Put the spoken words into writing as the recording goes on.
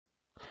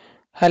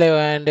Hello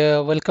and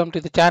welcome to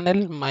the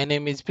channel. My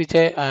name is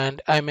Vijay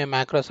and I'm a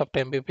Microsoft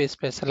MVP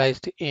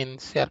specialized in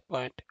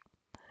SharePoint.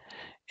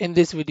 In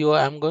this video,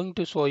 I'm going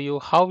to show you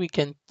how we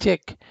can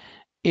check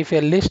if a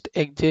list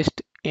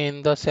exists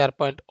in the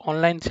SharePoint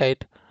online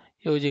site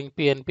using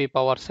PNP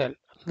PowerShell.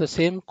 The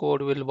same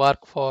code will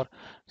work for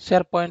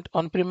SharePoint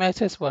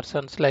on-premises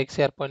versions like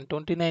SharePoint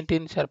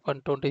 2019,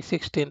 SharePoint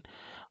 2016,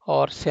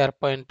 or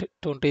SharePoint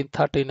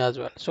 2013 as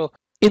well.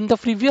 In the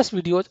previous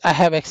videos, I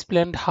have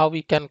explained how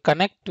we can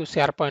connect to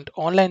SharePoint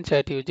online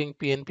site using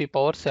PNP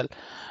PowerShell.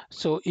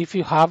 So if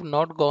you have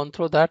not gone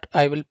through that,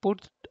 I will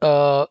put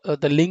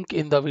the link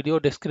in the video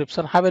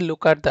description. Have a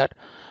look at that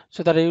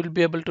so that you will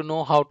be able to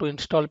know how to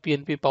install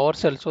PNP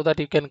PowerShell so that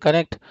you can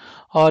connect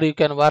or you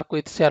can work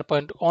with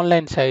SharePoint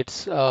online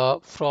sites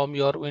from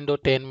your Windows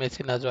 10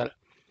 machine as well.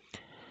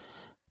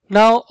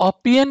 Now,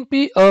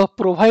 PNP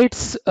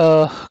provides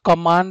a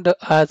command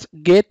as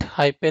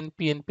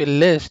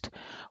get-PnPList,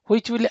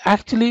 which will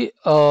actually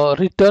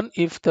return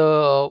if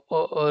the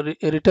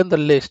return the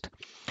list.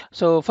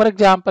 So, for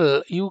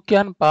example, you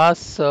can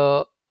pass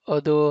the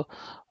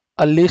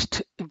a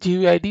list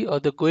GUID or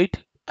the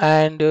GUID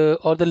and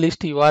or the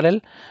list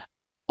URL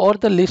or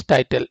the list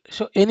title.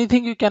 So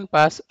anything you can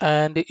pass,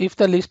 and if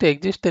the list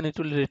exists, then it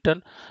will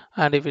return,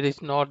 and if it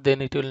is not,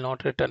 then it will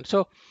not return.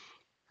 So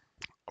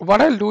what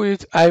I'll do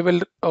is I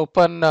will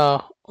open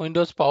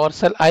Windows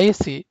PowerShell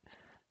ISE.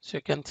 So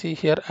you can see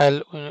here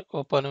I'll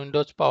open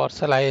Windows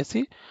PowerShell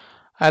ISE.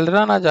 I'll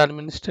run as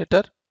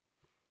administrator,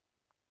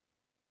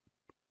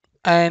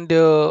 and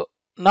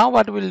now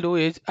what we'll do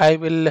is I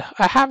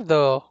have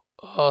the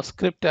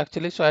script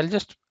actually, so I'll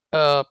just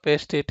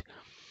paste it,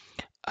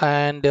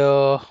 and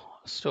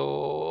oops,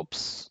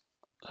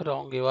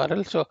 wrong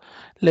URL. So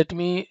let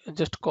me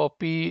just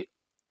copy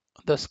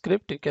the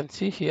script. You can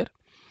see here.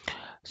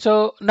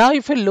 So now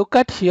if you look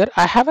at here,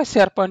 I have a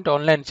SharePoint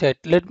online site.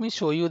 Let me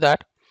show you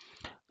that.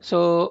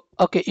 So,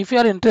 okay, if you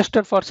are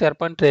interested for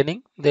SharePoint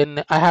training,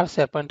 then I have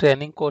SharePoint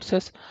training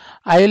courses.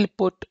 I will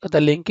put the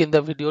link in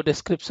the video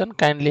description.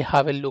 Kindly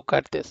have a look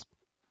at this.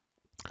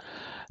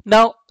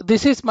 Now,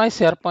 this is my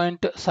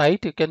SharePoint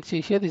site. You can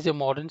see here, this is a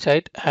modern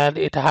site and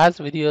it has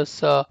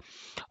various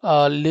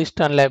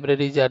list and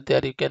libraries are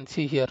there. You can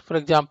see here, for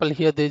example,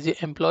 here there is the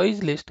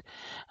employees list,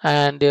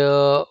 and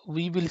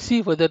we will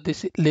see whether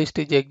this list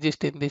is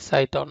exist in this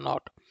site or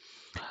not.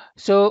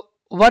 So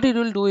what it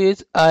will do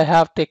is I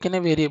have taken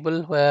a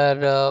variable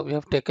where we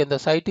have taken the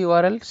site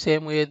URL,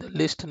 same way the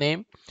list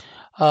name.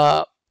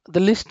 The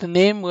list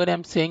name, when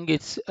I'm saying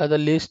it's the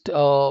list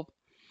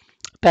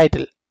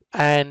title,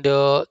 and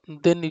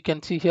then you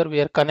can see here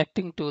we are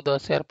connecting to the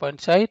SharePoint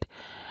site,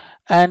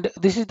 and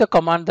this is the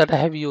command that I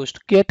have used: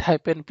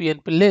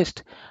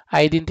 get-PnPList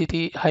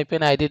identity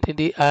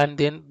and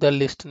then the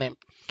list name.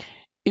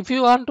 If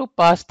you want to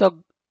pass the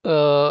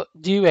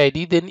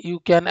GUID, then you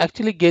can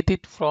actually get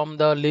it from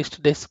the list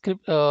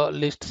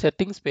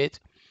settings page.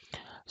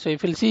 So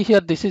if you'll see here,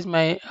 this is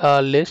my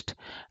list,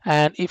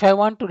 and if I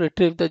want to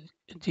retrieve the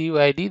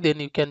GUID, then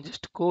you can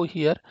just go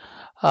here,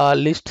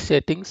 list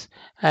settings,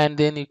 and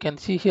then you can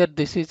see here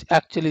this is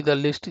actually the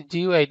list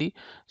GUID.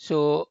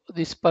 So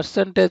this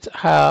percentage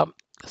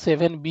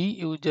 7b,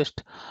 you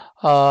just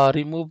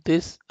remove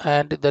this,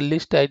 and the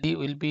list ID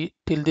will be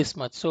till this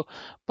much. So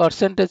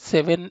percentage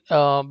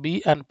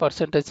 7b and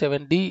percentage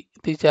 7d,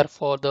 these are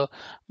for the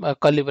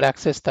curly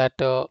brackets that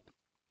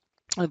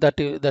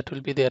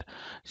will be there.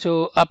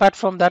 So apart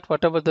from that,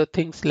 whatever the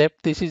things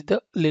left, this is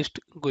the list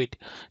GUID.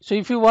 So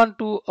if you want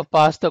to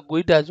pass the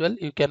GUID as well,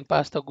 you can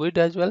pass the GUID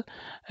as well,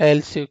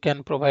 else you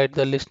can provide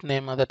the list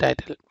name or the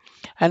title.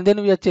 And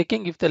then we are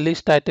checking if the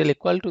list title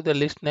equal to the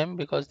list name,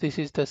 because this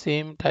is the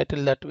same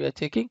title that we are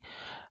checking.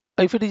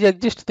 If it is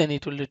exist, then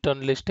it will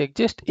return list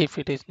exist. If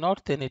it is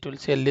not, then it will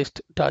say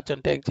list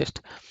doesn't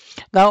exist.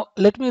 Now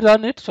let me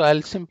run it. So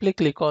I'll simply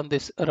click on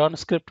this run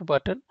script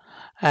button,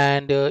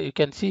 and you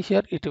can see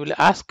here it will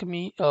ask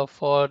me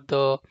for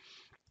the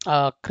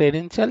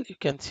credential. You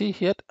can see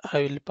here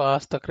I will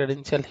pass the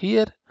credential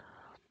here.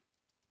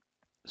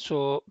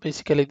 So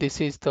basically this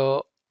is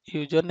the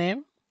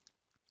username,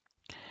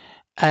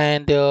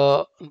 and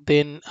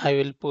then I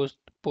will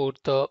put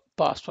the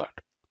password.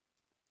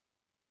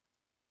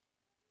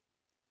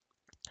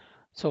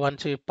 So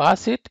once you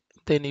pass it,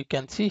 then you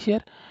can see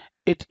here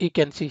you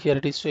can see here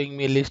it is showing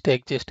me list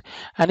exist.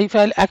 And if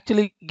I'll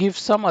actually give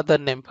some other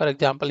name, for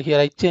example, here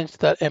I changed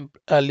the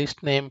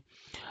list name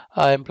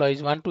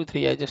employees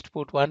 123. I just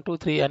put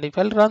 123, and if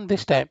I'll run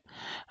this time,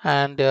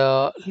 and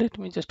let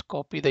me just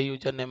copy the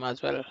username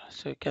as well.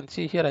 So you can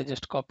see here I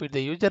just copied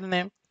the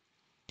username,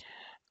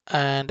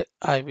 and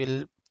I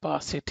will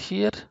pass it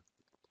here.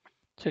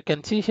 So you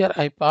can see here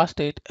I passed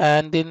it,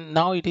 and then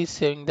now it is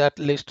saying that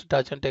list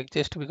doesn't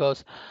exist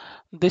because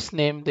this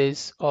name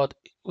this or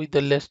with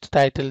the list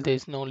title there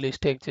is no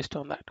list exist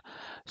on that.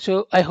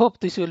 So I hope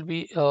this will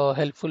be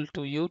helpful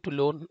to you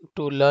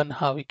to learn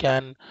how we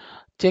can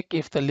check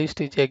if the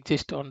list is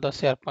exist on the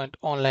SharePoint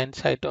online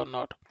site or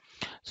not.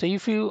 So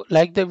if you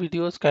like the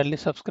videos, kindly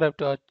subscribe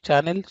to our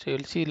channel, so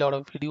you'll see a lot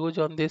of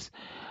videos on this.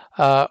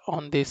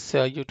 on this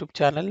YouTube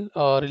channel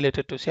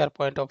related to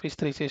SharePoint, Office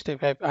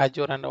 365,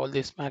 Azure, and all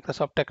these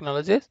Microsoft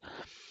technologies.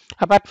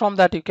 Apart from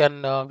that, you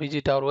can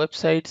visit our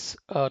websites,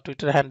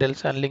 Twitter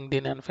handles, and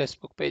LinkedIn and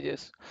Facebook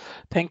pages.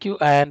 Thank you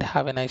and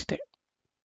have a nice day.